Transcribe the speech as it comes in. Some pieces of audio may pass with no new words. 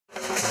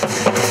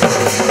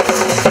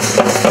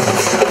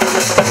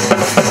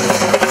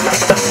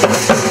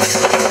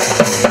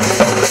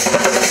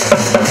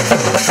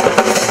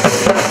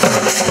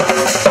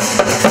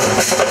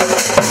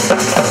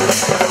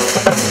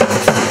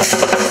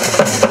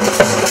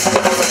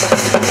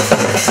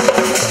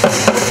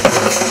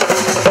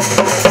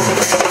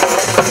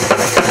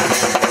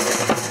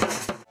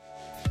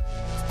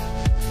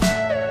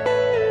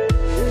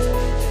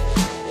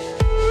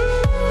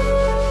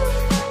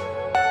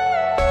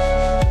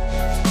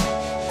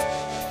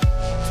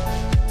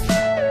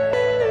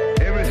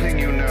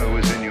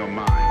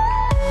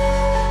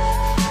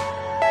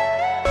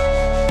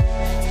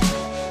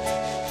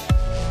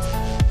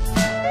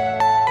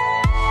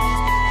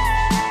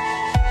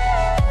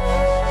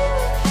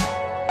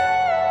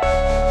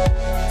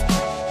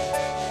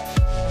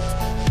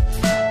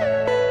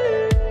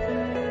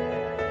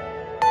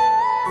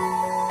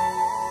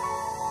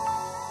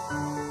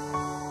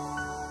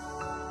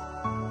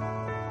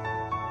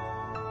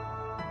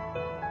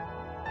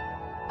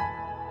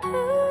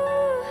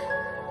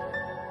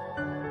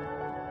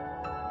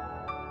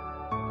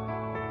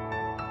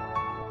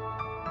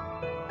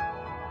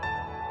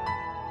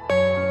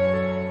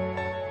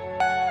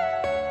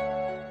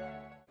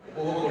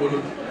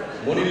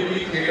মনিরুলি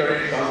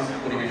থিয়েটারের সাংস্কৃতিক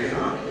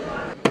পরিবেশনা।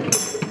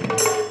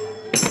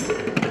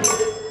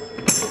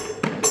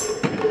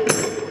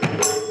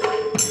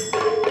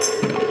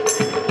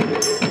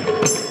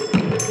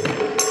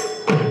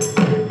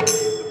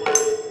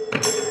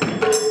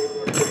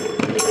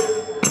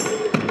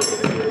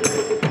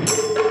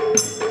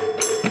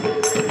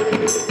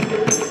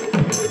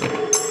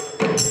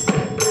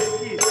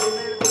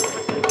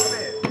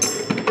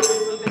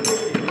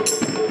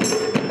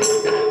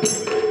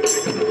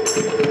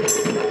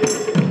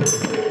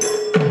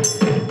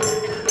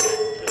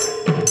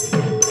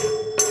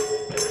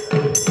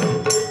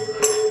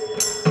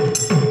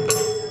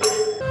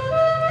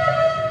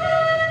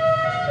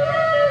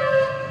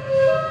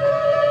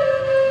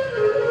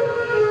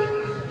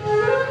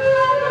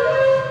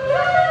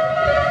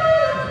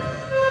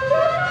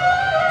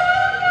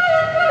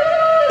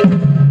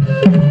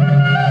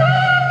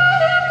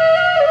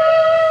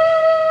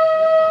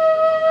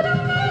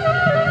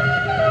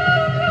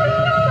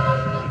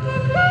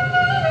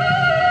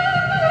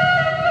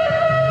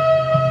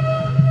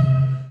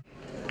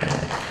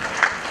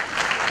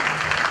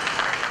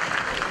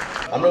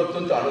 আমরা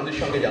অত্যন্ত আনন্দের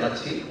সঙ্গে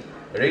জানাচ্ছি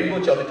রেইনবো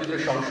চলচ্চিত্র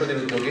সংসদের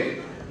উদ্যোগে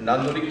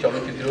নান্দনিক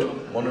চলচ্চিত্র,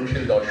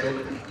 মননশীল দর্শক,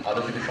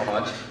 আলোচিত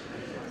সমাজ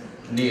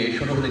নিয়ে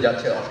শুরু হতে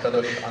যাচ্ছে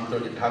অষ্টাদশ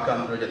ঢাকা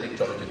আন্তর্জাতিক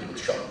চলচ্চিত্র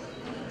উৎসব।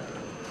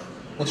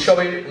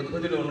 উৎসবের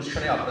উদ্বোধনী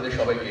অনুষ্ঠানে আপনাদের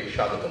সবাইকে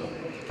স্বাগতম।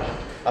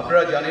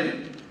 আপনারা জানেন,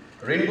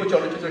 রেইনবো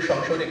চলচ্চিত্র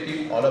সংসদ একটি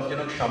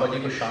অলাভজনক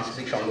সামাজিক ও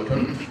সাংস্কৃতিক সংগঠন।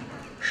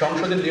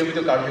 সংসদের নিয়মিত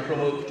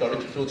কার্যক্রম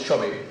চলচ্চিত্র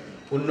উৎসবে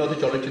উন্নত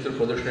চলচ্চিত্র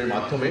প্রদর্শনের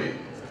মাধ্যমে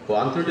ও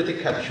আন্তর্জাতিক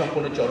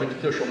খ্যাতিসম্পন্ন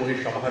চলচ্চিত্র সমূহের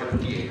সমাহার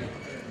ঘটিয়ে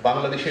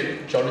বাংলাদেশের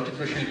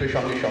চলচ্চিত্র শিল্পের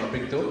সঙ্গে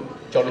সম্পৃক্ত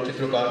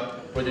চলচ্চিত্রকার,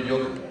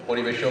 প্রযোজক,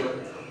 পরিবেশক,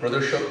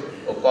 প্রদর্শক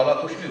ও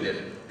কলাকুশলীদের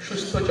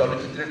সুস্থ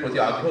চলচ্চিত্রের প্রতি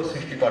আগ্রহ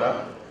সৃষ্টি করা,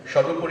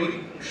 সর্বোপরি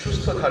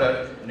সুস্থ ধারার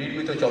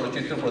নির্মিত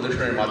চলচ্চিত্র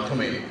প্রদর্শনের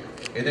মাধ্যমে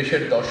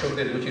এদেশের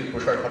দর্শকদের রুচির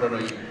প্রসার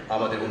ঘটানোই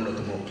আমাদের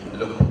অন্যতম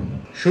লক্ষ্য।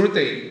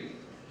 শুরুতেই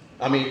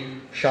আমি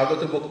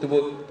স্বাগত বক্তব্য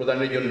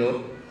প্রদানের জন্য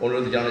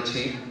অনুরোধ জানাচ্ছি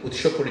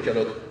উৎসব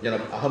পরিচালক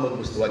জনাব আহমদ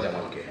মুস্তফা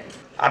জামালকে।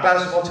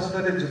 28 বছর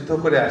ধরে যুদ্ধ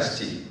করে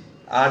আসছি।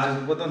 আজ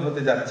উদ্বোধন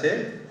হতে যাচ্ছে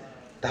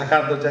ঢাকা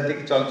আন্তর্জাতিক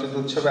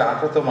চলচ্চিত্র উৎসবের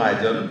 18তম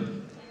আয়োজন।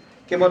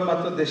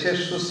 কেবলমাত্র দেশের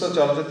সুস্থ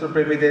চলচ্চিত্র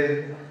প্রেমীদের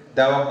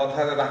দেওয়া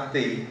কথা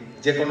রাখতেই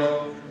যে কোনো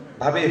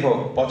ভাবেই হোক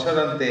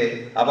বছরান্তে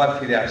আবার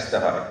ফিরে আসতে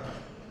হয়।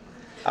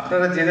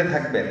 আপনারা জেনে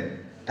থাকবেন,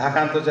 ঢাকা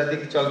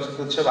আন্তর্জাতিক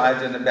চলচ্চিত্র উৎসব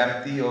আয়োজনের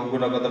ব্যাপ্তি ও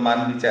গুণগত মান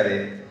বিচারে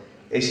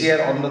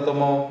এশিয়ার অন্যতম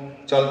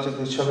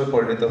চলচ্চিত্র উৎসবে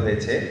পরিণত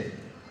হয়েছে।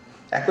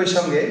 একই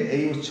সঙ্গে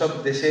এই উৎসব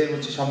দেশের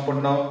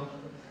রুচিসম্পন্ন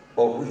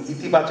ও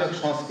ইতিবাচক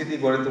সংস্কৃতি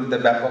গড়ে তুলতে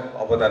ব্যাপক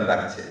অবদান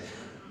রাখছে।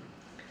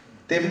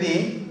 তেমনি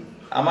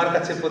আমার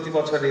কাছে প্রতি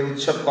বছর এই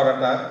উৎসব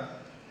করাটা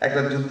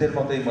একটা যুদ্ধের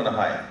মতোই মনে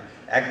হয়।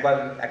 একবার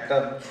একটা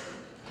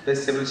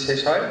ফেস্টিভ্যাল শেষ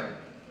হয়,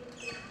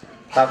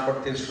 তারপর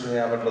থেকে শুরু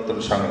হয় আবার নতুন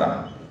সংগ্রাম।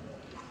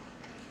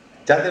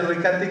 যাদের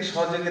ঐকান্তিক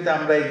সহযোগিতা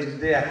আমরা এই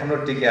যুদ্ধে এখনো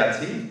টিকে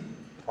আছি,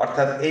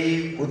 অর্থাৎ এই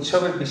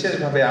উৎসবে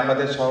বিশেষভাবে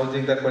আমাদের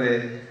সহযোগিতা করে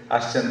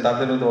আসছেন,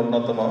 তাদের মধ্যে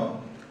অন্যতম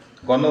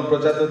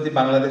গণপ্রজাতন্ত্রী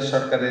বাংলাদেশ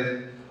সরকারের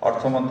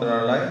অর্থ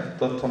মন্ত্রণালয়,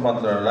 তথ্য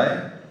মন্ত্রণালয়,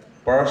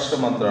 পররাষ্ট্র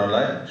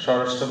মন্ত্রণালয়,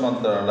 স্বরাষ্ট্র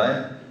মন্ত্রণালয়,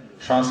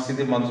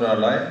 সংস্কৃতি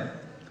মন্ত্রণালয়,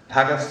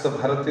 ঢাকাস্থ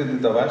ভারতীয়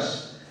দূতাবাস,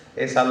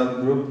 S Alam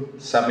group,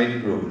 summit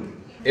group.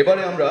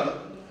 এবারে আমরা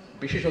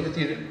বিশেষ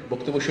অতিথির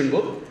বক্তব্য শুনব।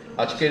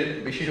 আজকের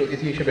বিশেষ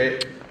অতিথি হিসেবে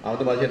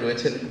আমাদের মাঝে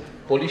রয়েছেন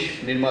পোলিশ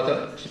নির্মাতা,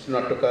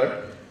 চিত্রনাট্যকার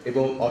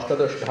এবং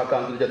অষ্টাদশ ঢাকা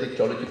আন্তর্জাতিক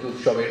চলচ্চিত্র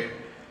উৎসবের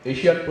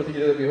এশিয়ান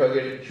প্রতিযোগিতা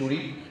বিভাগের জুরি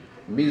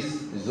মিস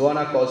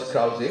জোয়ানা কজ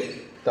ক্রাউজে।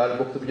 তার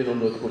বক্তব্যের জন্য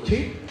অনুরোধ করছি।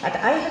 And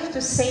I have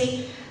to say,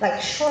 like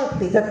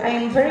shortly, that I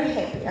am very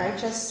happy. I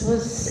just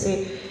was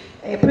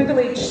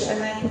privileged, and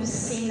I could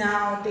see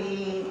now the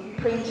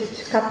printed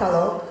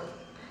catalog.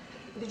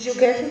 Did you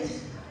get it?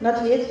 Not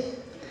yet?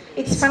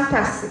 It's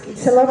fantastic.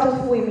 It's a lot of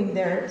women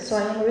there, so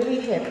I am really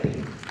happy.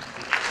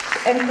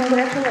 And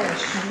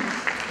congratulations.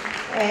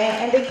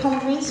 And they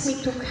convinced me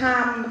to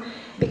come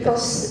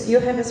because you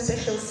have a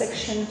special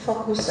section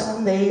focused on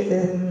the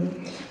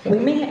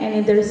women, and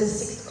there is a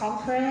 6th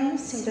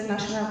conference,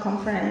 international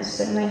conference,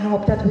 and I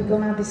hope that we're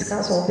going to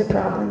discuss all the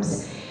problems,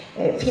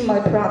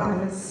 female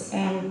problems,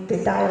 and the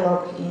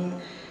dialogue in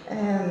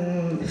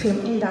film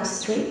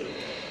industry.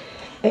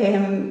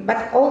 But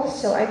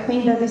also, I think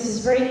that this is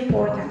very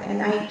important, and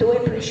I do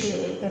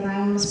appreciate, and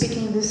I'm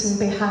speaking this on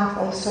behalf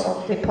also of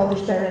the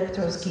Polish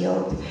Directors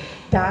Guild,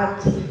 that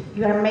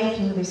you are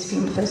making this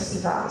film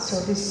festival. So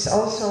this is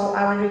also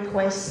our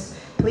request.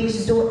 Please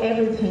do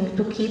everything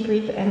to keep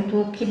it and to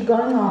keep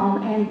going on,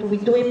 and we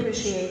do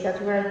appreciate that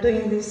we are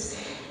doing this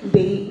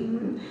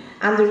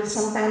under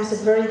sometimes a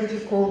very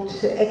difficult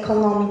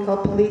economical,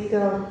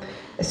 political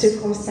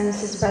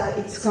circumstances, but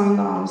it's going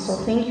on. So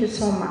thank you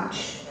so much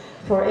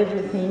for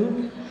everything.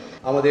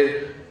 আমাদের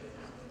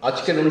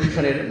আজকের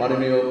অনুষ্ঠানের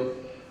মাননীয়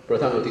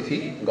প্রধান অতিথি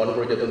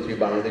গণপ্রজাতন্ত্রী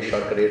বাংলাদেশ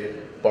সরকারের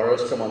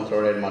পররাষ্ট্র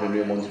মন্ত্রণালয়ের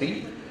মাননীয় মন্ত্রী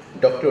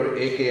doctor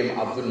A.K.M.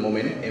 Abdul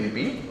Momen MP.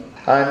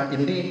 I am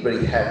indeed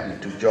very happy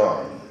to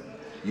join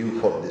you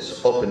for this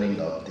opening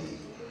of the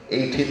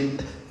 18th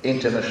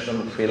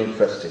International Film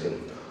Festival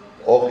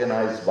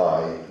organized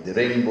by the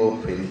Rainbow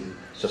Film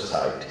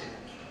Society.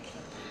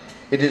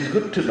 It is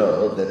good to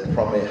know that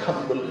from a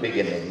humble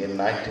beginning in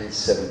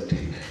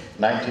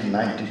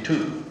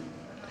 1992,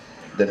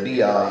 the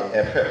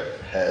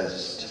DIFF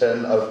has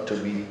turned out to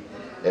be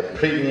a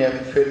premier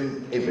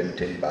film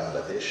event in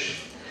Bangladesh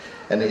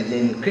and is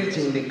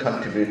increasingly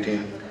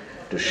contributing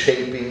to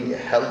shaping a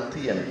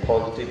healthy and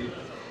positive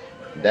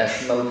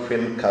national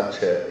film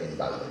culture in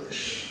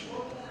Bangladesh.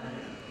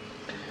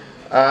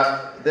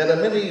 There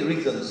are many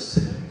reasons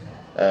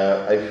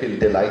I feel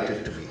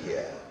delighted to be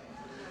here.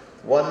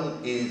 One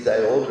is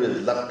I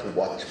always love to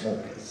watch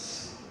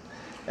movies,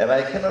 and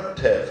I cannot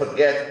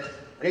forget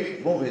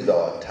great movies of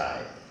our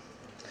time.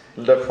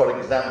 For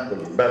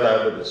example,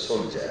 Ballad of the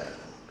Soldier,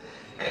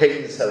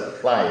 Cranes Are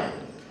Flying,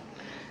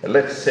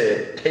 let's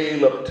say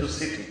Tale of Two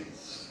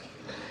Cities,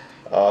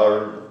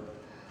 or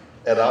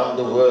Around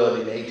the World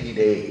in 80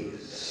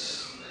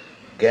 Days,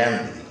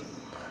 Gandhi,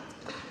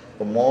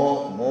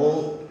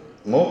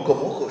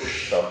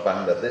 Mukush of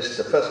Bangladesh,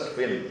 the first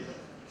film.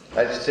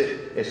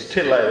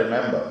 Still I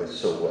remember it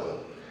so well.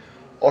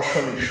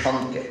 Oshoni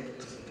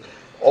Shanket,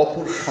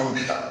 Opur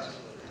Sanshar,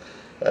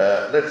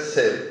 let's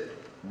say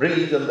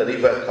Bridge on the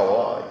River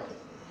Kawai,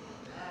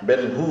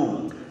 Ben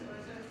Hur,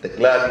 The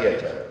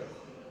Gladiator,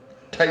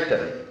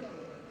 Titanic,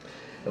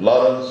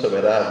 Lawrence of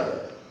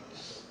Arabia,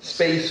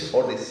 Space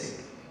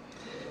Odyssey.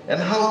 And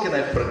how can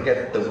I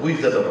forget The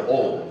Wizard of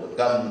Oz,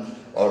 Gone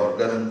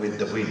with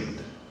the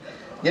Wind?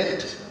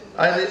 Yet,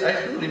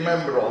 I do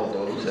remember all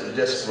those and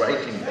just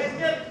writing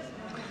them,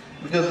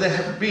 because they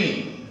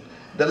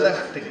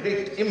left a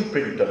great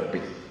imprint on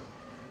me.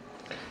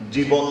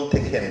 Jibon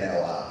Theke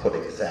Newa, for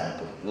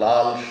example,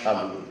 Lal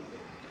Shalu,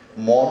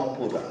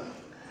 Monpura.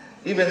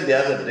 Even the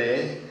other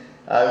day,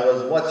 I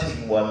was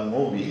watching one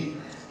movie,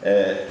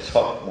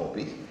 short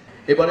movie.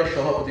 এবারে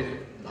সভাপতির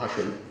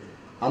ভাষণ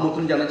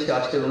আমন্ত্রণ জানাচ্ছি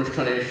আজকের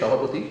অনুষ্ঠানের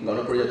সভাপতি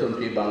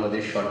গণপ্রজাতন্ত্রী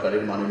বাংলাদেশ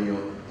সরকারের মাননীয়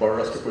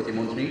পররাষ্ট্র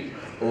প্রতিমন্ত্রী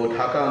ও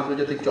ঢাকা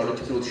আন্তর্জাতিক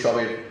চলচ্চিত্র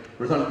উৎসবের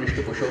প্রধান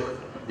পৃষ্ঠপোষক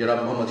জনাব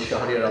Mohammad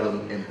Shahriar Alam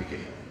এমপিকে।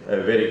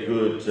 Very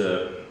good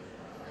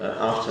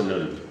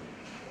afternoon.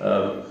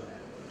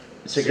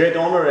 It's a great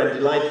honor and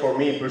delight for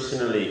me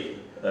personally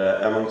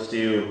amongst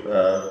you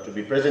to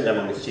be present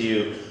amongst you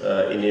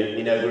in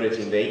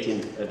inaugurating the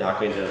 18th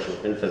Dhaka International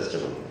Film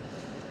Festival.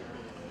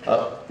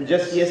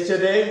 Just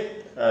yesterday,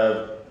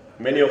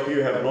 many of you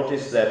have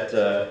noticed that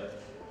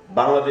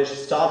Bangladesh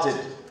started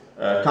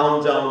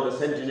countdown the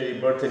centenary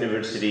birth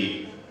anniversary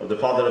of the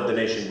father of the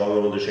nation,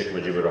 Bangabandhu Sheikh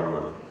Mujibur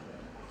Rahman.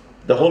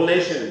 The whole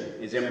nation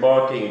is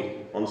embarking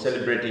on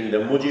celebrating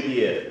the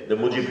Mujibiyeh, the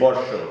Mujib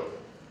Barsho.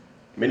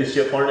 Ministry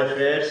of Foreign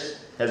Affairs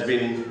has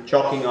been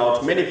chalking out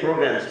many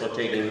programs for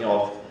taking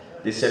off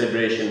this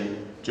celebration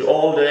to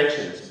all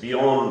directions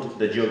beyond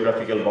the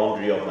geographical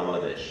boundary of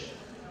Bangladesh.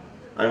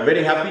 I am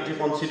very happy to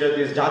consider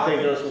this Dhaka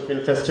International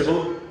Film Festival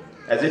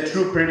as a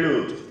true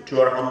prelude to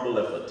our humble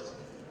effort.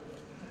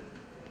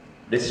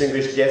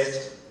 Distinguished guests,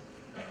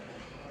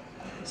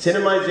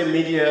 cinema is a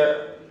media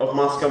of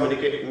mass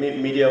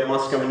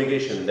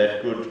communication that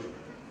could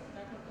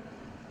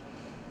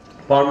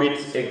permit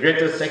a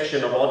greater section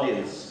of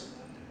audience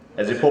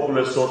as a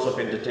popular source of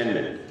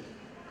entertainment.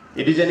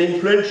 It is an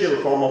influential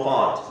form of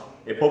art,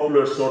 a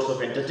popular source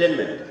of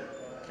entertainment,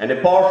 and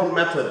a powerful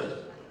method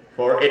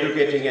for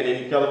educating and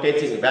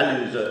inculcating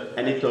values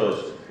and ethos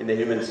in the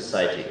human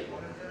society.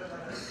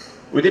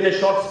 Within a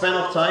short span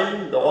of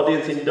time, the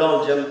audience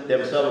indulged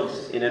themselves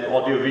in an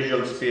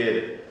audiovisual sphere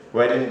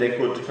wherein they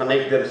could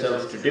connect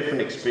themselves to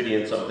different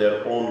experiences of their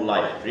own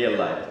life, real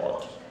life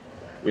art,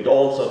 with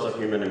all sorts of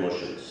human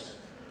emotions.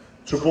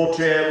 Through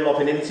portrayal of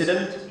an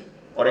incident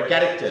or a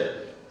character,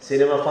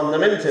 cinema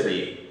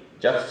fundamentally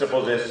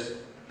juxtaposes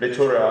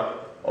plethora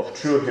of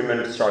true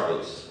human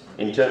struggles,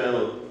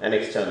 internal and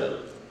external.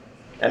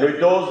 And with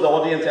those, the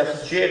audience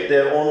associate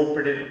their own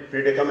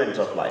predicaments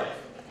of life.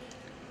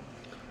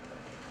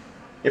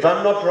 If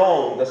I'm not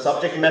wrong, the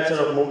subject matter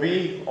of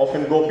movie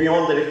often go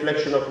beyond the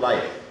reflection of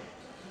life.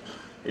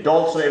 It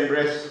also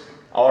embraces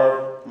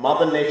our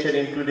mother nature,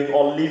 including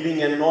all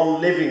living and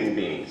non-living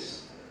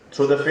beings.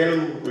 Through the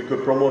film, we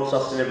could promote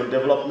sustainable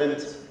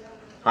development,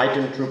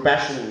 heighten true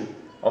passion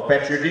of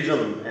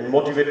patriotism, and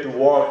motivate to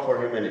work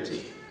for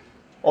humanity.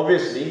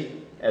 Obviously,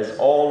 as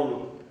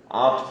all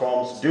art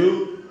forms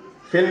do,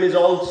 film is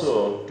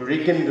also to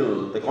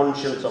rekindle the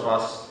conscience of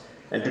us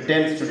and to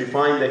tend to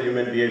define the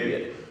human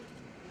behavior.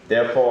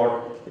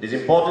 Therefore, it is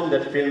important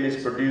that film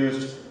is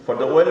produced for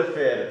the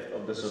welfare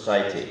of the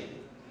society.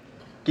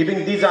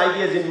 Keeping these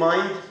ideas in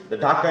mind, the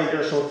Dhaka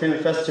International Film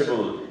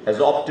Festival has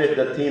opted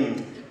the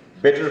theme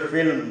Better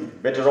Film,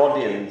 Better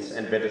Audience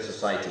and Better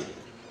Society.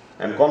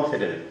 I am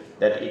confident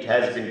that it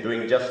has been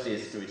doing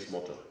justice to its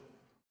motto.